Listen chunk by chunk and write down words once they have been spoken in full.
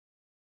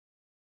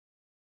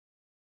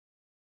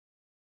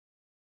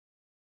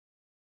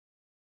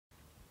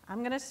I'm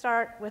going to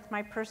start with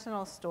my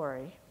personal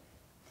story.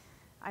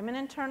 I'm an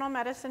internal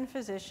medicine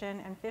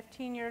physician, and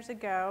 15 years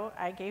ago,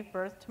 I gave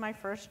birth to my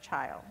first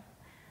child.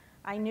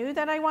 I knew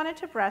that I wanted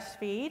to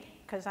breastfeed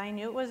because I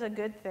knew it was a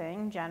good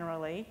thing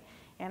generally,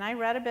 and I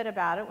read a bit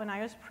about it when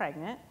I was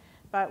pregnant,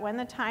 but when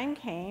the time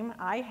came,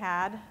 I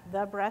had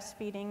the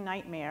breastfeeding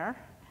nightmare.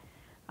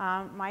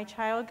 My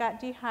child got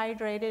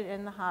dehydrated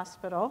in the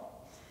hospital.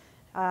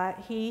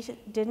 He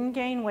didn't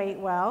gain weight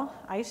well.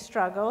 I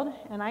struggled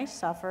and I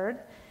suffered,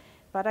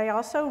 but I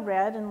also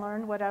read and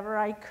learned whatever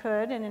I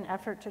could in an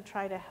effort to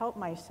try to help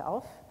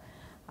myself.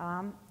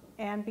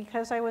 And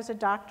because I was a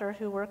doctor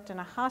who worked in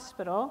a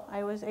hospital,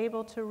 I was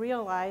able to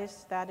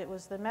realize that it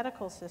was the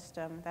medical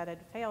system that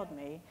had failed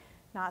me,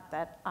 not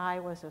that I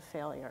was a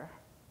failure.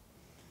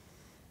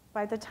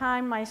 By the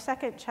time my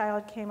second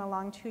child came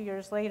along 2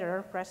 years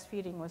later,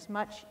 breastfeeding was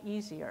much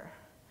easier.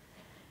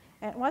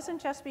 And it wasn't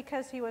just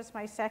because he was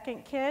my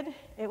second kid,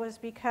 it was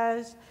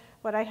because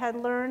what I had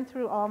learned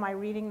through all my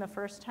reading the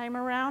first time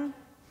around,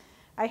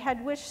 I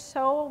had wished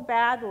so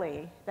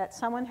badly that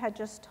someone had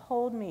just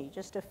told me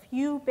just a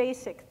few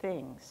basic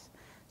things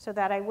so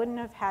that I wouldn't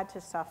have had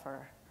to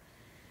suffer.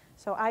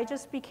 So I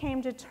just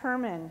became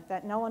determined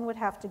that no one would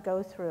have to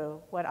go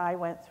through what I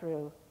went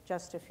through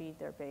just to feed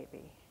their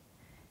baby.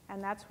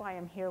 And that's why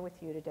I'm here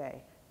with you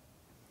today.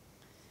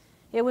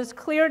 It was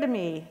clear to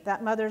me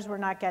that mothers were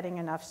not getting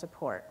enough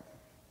support.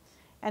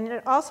 And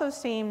it also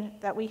seemed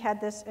that we had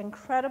this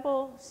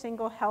incredible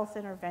single health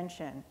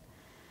intervention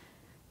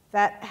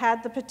that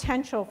had the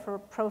potential for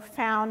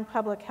profound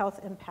public health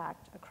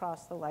impact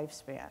across the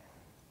lifespan.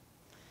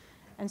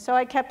 And so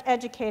I kept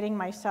educating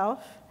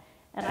myself,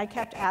 and I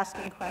kept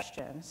asking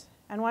questions.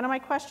 And one of my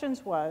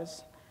questions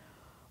was,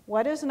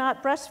 what is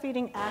not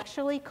breastfeeding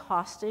actually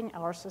costing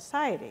our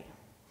society?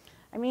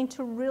 I mean,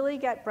 to really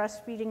get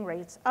breastfeeding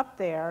rates up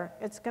there,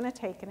 it's going to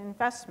take an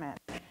investment.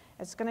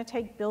 It's going to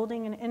take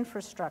building an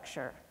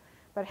infrastructure.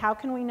 But how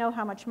can we know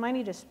how much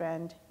money to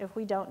spend if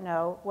we don't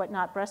know what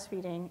not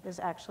breastfeeding is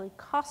actually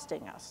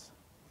costing us?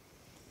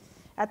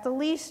 At the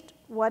least,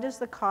 what is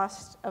the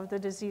cost of the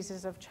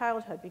diseases of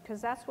childhood?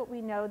 Because that's what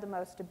we know the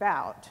most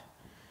about.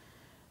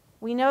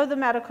 We know the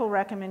medical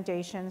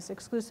recommendations,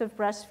 exclusive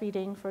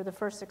breastfeeding for the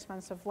first 6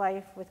 months of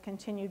life with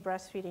continued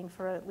breastfeeding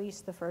for at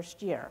least the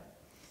first year.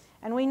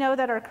 And we know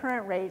that our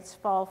current rates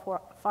fall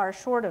far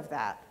short of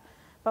that.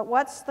 But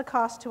what's the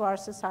cost to our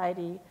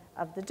society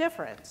of the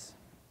difference?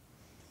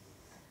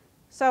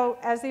 So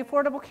as the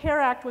Affordable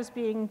Care Act was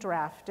being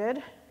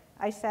drafted,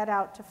 I set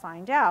out to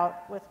find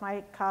out with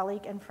my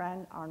colleague and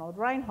friend Arnold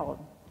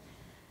Reinhold.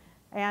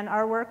 And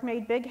our work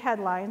made big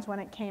headlines when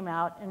it came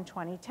out in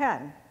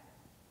 2010.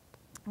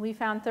 We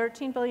found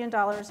 $13 billion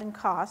in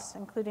costs,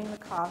 including the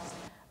cost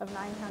of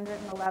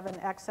 911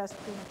 excess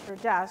premature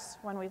deaths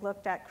when we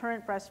looked at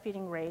current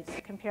breastfeeding rates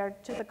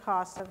compared to the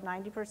cost of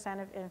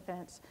 90% of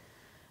infants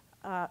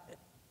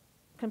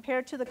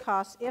compared to the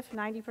cost if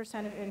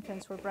 90% of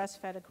infants were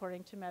breastfed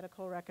according to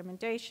medical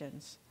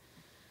recommendations.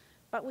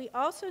 But we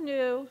also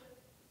knew,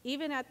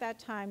 even at that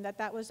time, that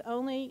that was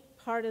only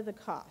part of the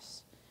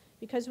cost,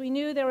 because we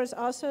knew there was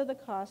also the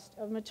cost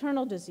of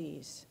maternal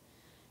disease.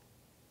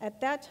 At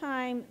that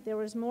time, there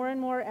was more and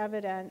more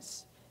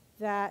evidence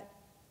that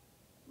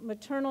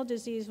maternal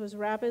disease was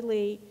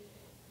rapidly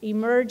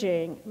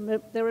emerging.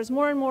 There was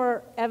more and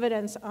more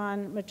evidence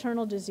on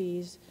maternal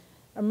disease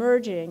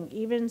emerging,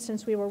 even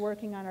since we were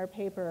working on our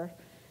paper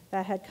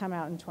that had come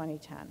out in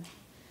 2010.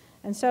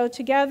 And so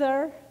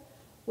together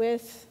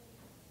with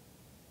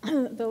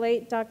the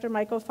late Dr.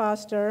 Michael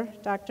Foster,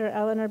 Dr.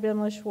 Eleanor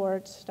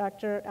Bimler-Schwartz,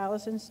 Dr.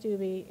 Allison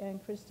Stubbe,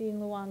 and Christine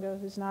Luongo,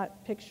 who's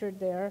not pictured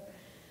there,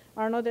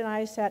 Arnold and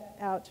I set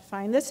out to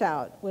find this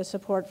out with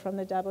support from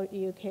the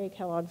W.K.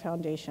 Kellogg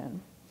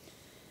Foundation.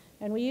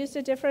 And we used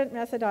a different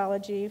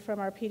methodology from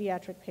our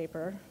pediatric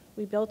paper.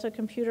 We built a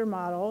computer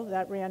model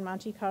that ran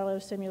Monte Carlo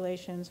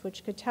simulations,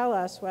 which could tell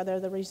us whether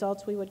the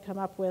results we would come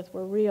up with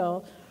were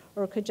real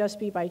or could just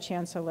be by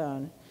chance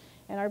alone.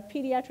 And our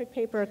pediatric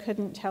paper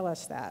couldn't tell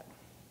us that.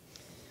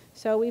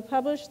 So we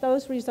published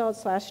those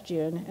results last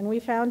June, and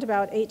we found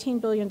about $18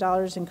 billion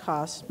in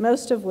costs,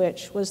 most of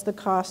which was the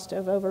cost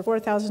of over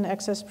 4,000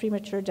 excess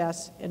premature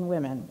deaths in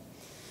women.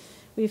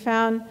 We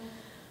found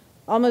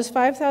almost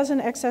 5,000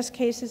 excess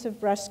cases of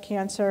breast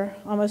cancer,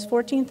 almost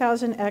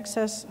 14,000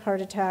 excess heart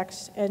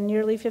attacks, and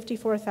nearly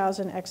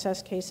 54,000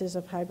 excess cases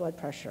of high blood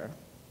pressure.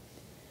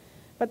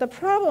 But the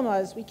problem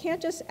was we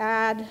can't just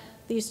add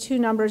these two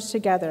numbers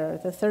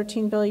together, the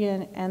 13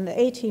 billion and the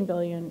 18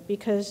 billion,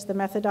 because the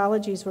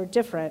methodologies were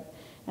different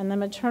and the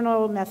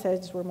maternal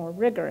methods were more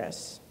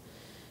rigorous.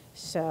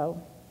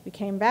 So we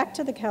came back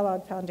to the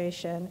Kellogg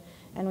Foundation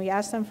and we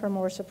asked them for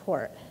more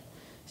support.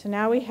 So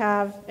now we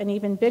have an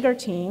even bigger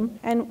team,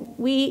 and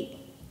we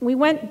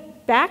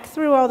went back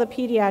through all the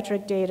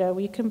pediatric data.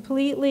 We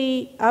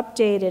completely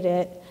updated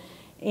it,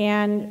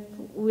 and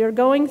we're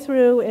going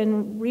through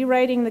and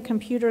rewriting the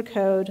computer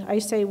code. I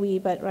say we,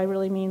 but I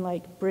really mean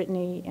like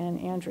Brittany and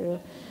Andrew,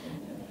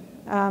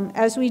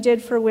 as we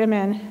did for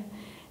women.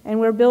 And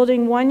we're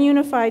building one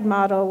unified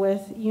model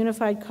with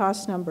unified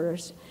cost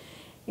numbers.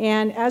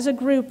 And as a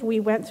group, we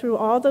went through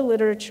all the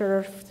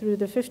literature, through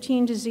the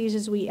 15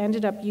 diseases we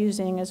ended up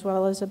using, as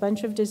well as a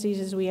bunch of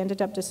diseases we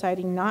ended up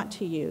deciding not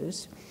to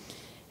use.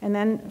 And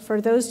then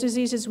for those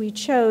diseases we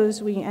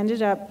chose, we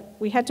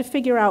had to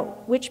figure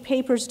out which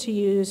papers to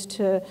use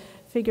to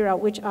figure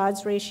out which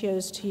odds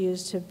ratios to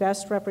use to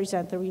best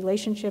represent the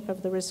relationship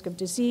of the risk of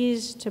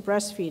disease to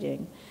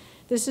breastfeeding.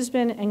 This has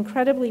been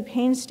incredibly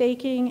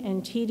painstaking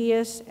and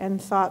tedious and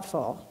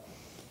thoughtful.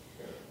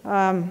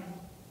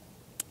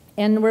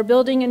 And we're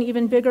building an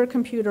even bigger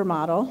computer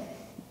model,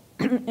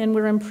 and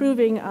we're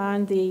improving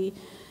on the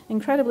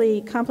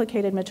incredibly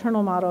complicated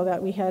maternal model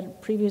that we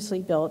had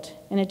previously built,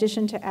 in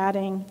addition to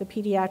adding the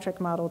pediatric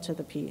model to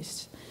the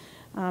piece.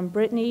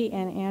 Brittany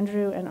and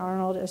Andrew and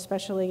Arnold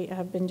especially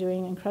have been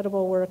doing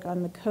incredible work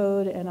on the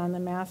code and on the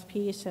math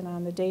piece and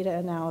on the data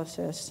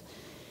analysis.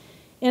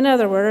 In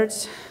other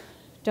words,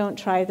 don't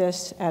try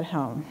this at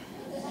home.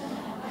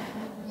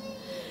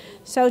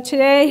 So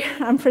today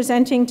I'm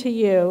presenting to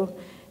you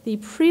the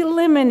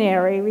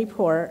preliminary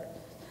report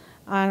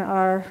on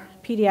our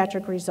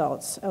pediatric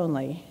results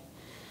only.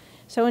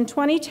 So in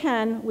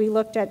 2010, we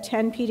looked at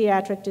 10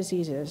 pediatric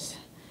diseases.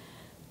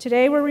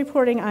 Today we're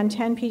reporting on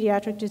 10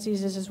 pediatric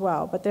diseases as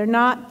well, but they're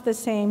not the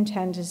same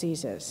 10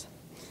 diseases.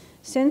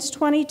 Since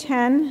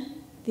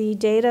 2010, the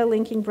data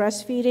linking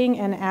breastfeeding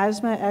and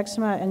asthma,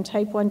 eczema, and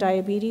type 1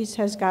 diabetes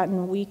has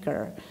gotten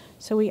weaker.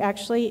 So we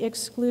actually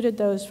excluded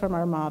those from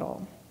our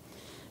model.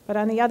 But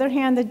on the other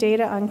hand, the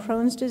data on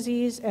Crohn's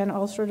disease and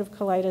ulcerative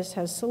colitis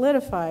has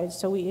solidified,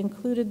 so we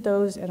included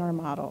those in our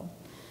model.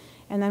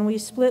 And then we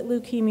split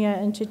leukemia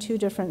into 2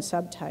 different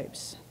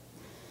subtypes.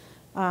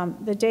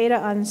 The data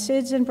on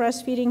SIDS and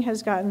breastfeeding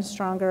has gotten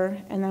stronger,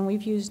 and then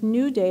we've used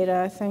new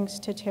data, thanks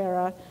to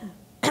Tara,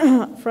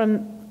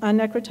 from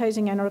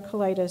necrotizing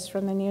enterocolitis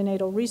from the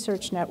Neonatal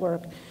Research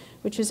Network,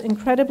 which is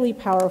incredibly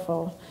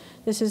powerful.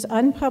 This is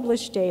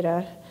unpublished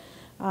data,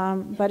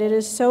 but it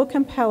is so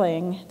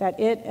compelling that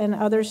it and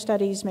other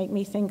studies make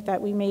me think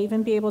that we may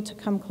even be able to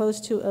come close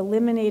to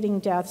eliminating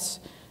deaths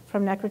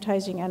from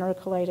necrotizing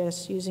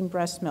enterocolitis using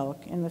breast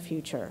milk in the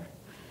future.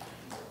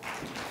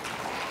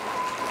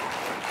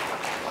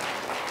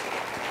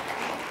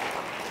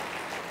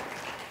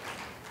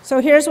 So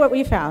here's what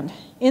we found.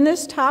 In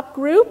this top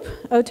group,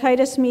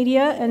 otitis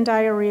media and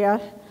diarrhea,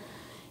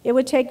 it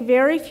would take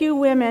very few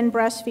women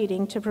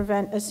breastfeeding to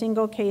prevent a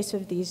single case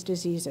of these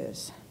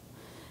diseases.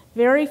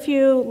 Very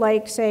few,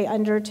 like, say,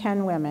 under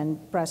 10 women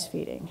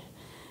breastfeeding.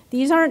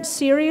 These aren't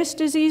serious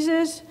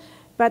diseases,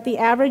 but the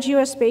average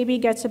US baby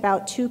gets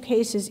about 2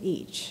 cases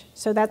each.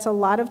 So that's a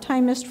lot of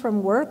time missed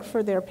from work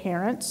for their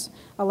parents,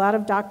 a lot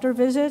of doctor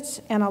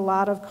visits, and a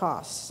lot of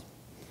costs.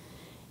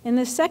 In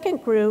the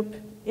second group,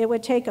 it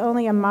would take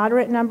only a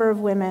moderate number of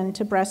women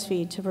to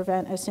breastfeed to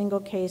prevent a single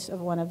case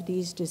of one of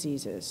these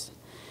diseases.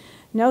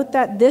 Note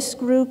that this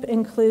group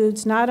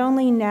includes not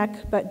only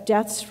NEC, but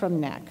deaths from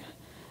NEC.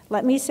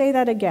 Let me say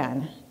that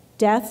again,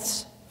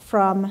 deaths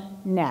from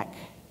NEC.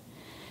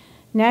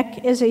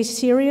 NEC is a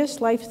serious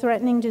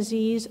life-threatening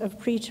disease of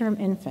preterm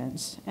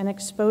infants, and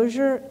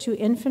exposure to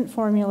infant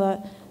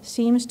formula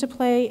seems to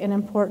play an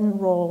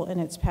important role in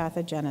its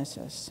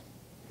pathogenesis.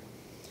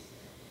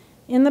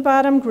 In the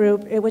bottom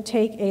group, it would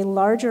take a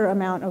larger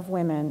amount of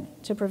women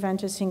to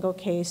prevent a single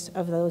case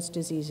of those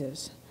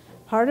diseases.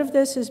 Part of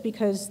this is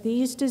because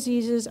these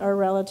diseases are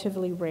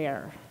relatively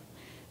rare.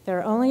 There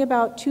are only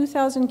about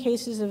 2,000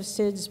 cases of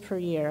SIDS per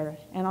year,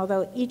 and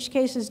although each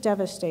case is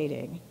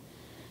devastating,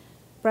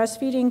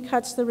 breastfeeding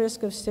cuts the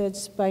risk of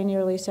SIDS by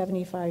nearly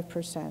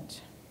 75%.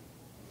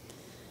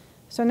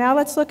 So now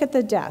let's look at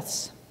the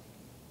deaths.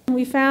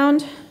 We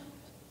found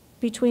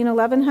between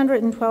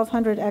 1,100 and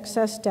 1,200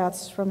 excess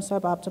deaths from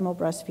suboptimal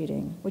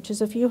breastfeeding, which is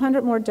a few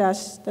hundred more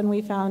deaths than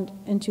we found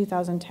in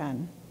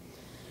 2010.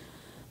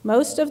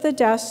 Most of the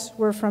deaths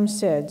were from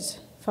SIDS,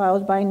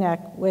 followed by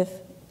NEC,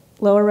 with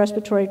lower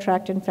respiratory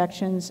tract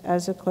infections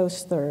as a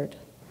close third.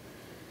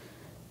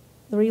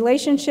 The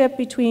relationship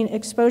between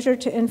exposure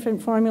to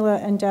infant formula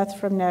and death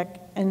from NEC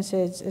and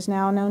SIDS is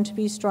now known to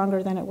be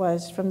stronger than it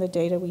was from the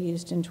data we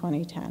used in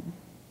 2010.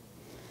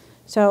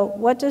 So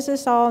what does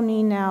this all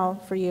mean now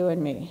for you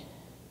and me?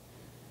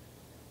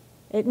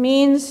 It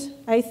means,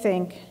 I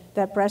think,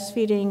 that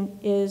breastfeeding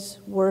is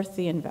worth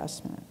the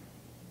investment.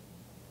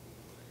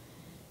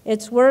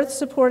 It's worth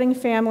supporting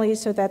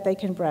families so that they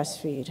can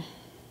breastfeed.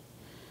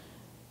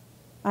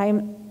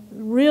 I'm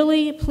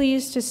really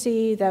pleased to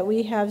see that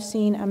we have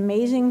seen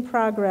amazing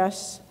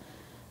progress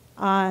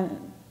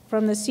from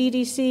the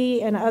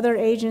CDC and other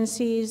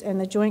agencies and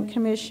the Joint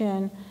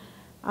Commission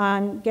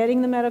on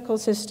getting the medical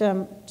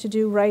system to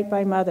do right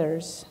by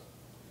mothers.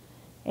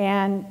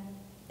 And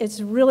it's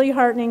really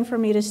heartening for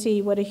me to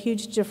see what a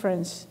huge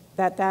difference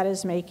that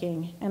is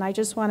making. And I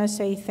just want to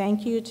say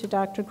thank you to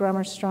Dr.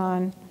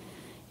 Grummer-Strachan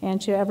and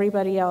to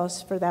everybody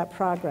else for that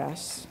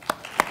progress.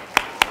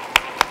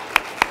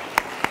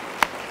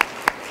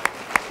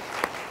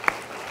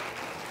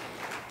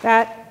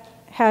 That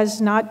has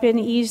not been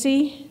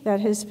easy. That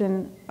has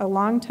been a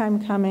long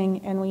time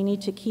coming, and we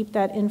need to keep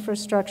that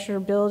infrastructure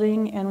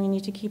building, and we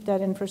need to keep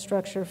that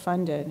infrastructure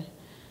funded.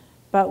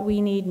 but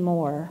we need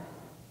more.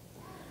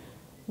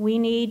 We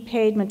need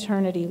paid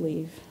maternity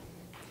leave.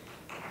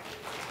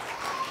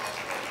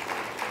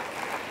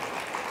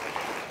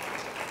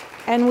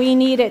 And we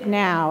need it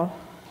now.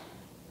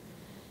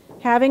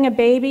 Having a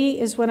baby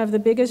is one of the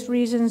biggest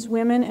reasons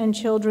women and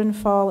children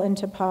fall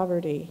into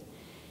poverty.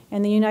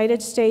 And the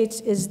United States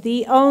is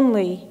the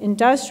only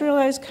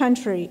industrialized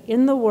country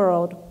in the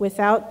world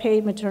without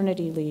paid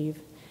maternity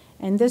leave.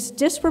 And this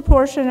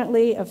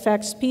disproportionately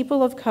affects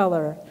people of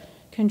color,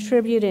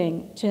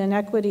 contributing to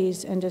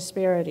inequities and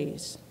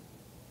disparities.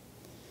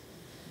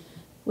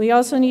 We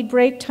also need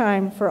break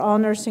time for all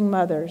nursing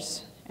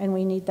mothers, and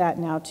we need that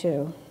now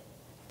too.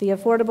 The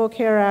Affordable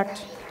Care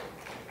Act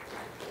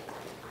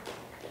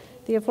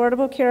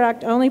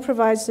only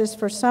provides this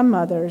for some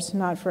mothers,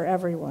 not for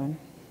everyone.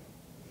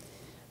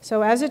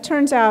 So as it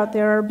turns out,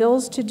 there are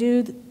bills to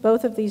do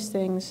both of these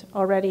things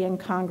already in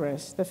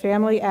Congress, the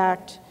Family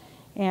Act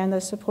and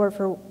the Support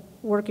for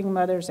Working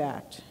Mothers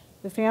Act.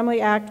 The Family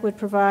Act would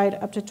provide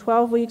up to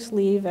 12 weeks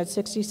leave at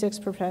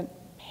 66%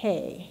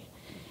 pay.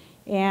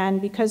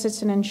 And because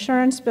it's an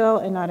insurance bill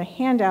and not a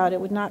handout, it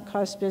would not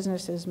cost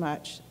businesses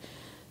much.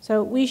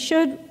 So we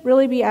should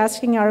really be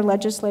asking our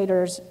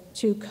legislators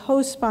to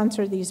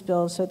co-sponsor these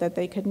bills so that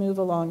they could move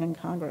along in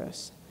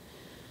Congress.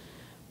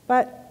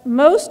 But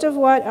most of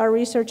what our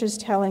research is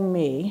telling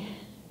me,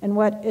 and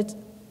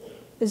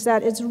is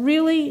that it's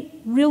really,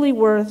 really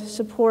worth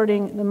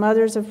supporting the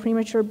mothers of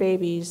premature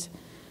babies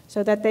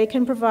so that they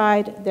can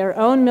provide their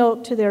own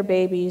milk to their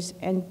babies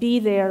and be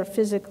there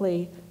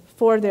physically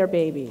for their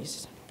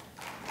babies.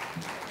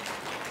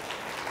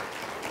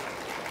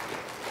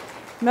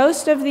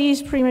 Most of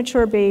these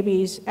premature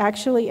babies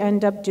actually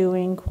end up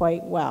doing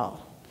quite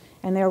well,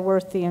 and they're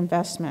worth the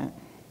investment.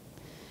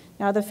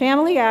 Now, the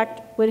Family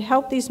Act would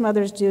help these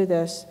mothers do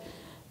this,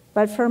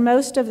 but for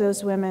most of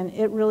those women,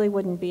 it really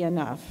wouldn't be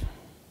enough.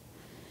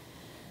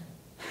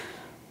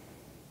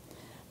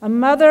 A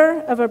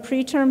mother of a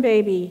preterm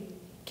baby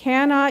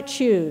cannot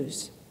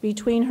choose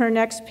between her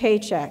next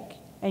paycheck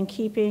and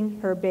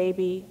keeping her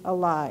baby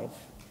alive.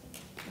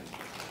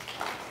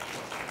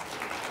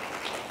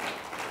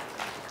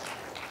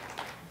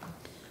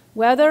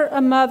 Whether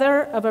a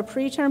mother of a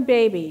preterm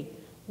baby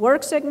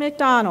works at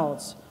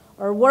McDonald's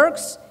or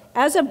works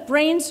as a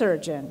brain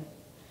surgeon,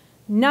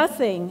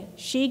 nothing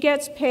she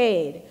gets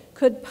paid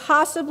could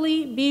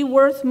possibly be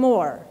worth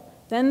more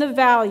than the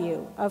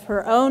value of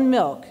her own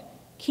milk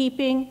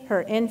keeping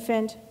her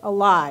infant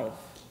alive.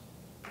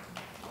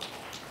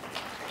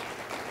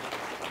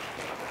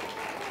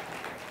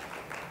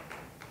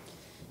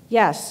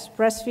 Yes,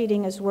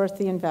 breastfeeding is worth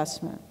the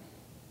investment.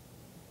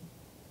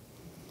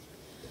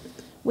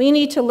 We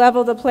need to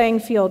level the playing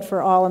field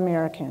for all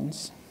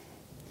Americans.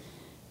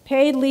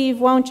 Paid leave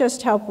won't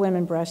just help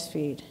women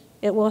breastfeed.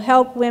 It will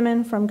help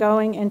women from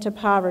going into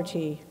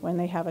poverty when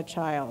they have a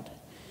child.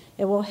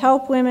 It will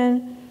help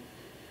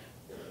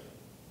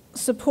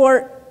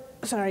support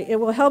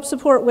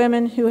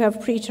women who have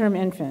preterm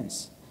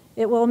infants.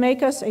 It will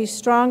make us a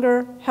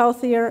stronger,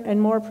 healthier,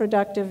 and more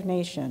productive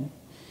nation.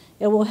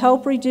 It will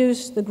help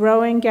reduce the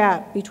growing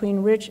gap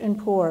between rich and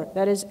poor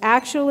that is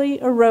actually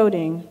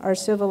eroding our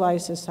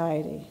civilized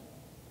society.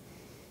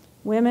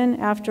 Women,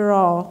 after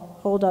all,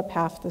 hold up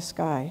half the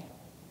sky.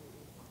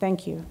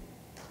 Thank you.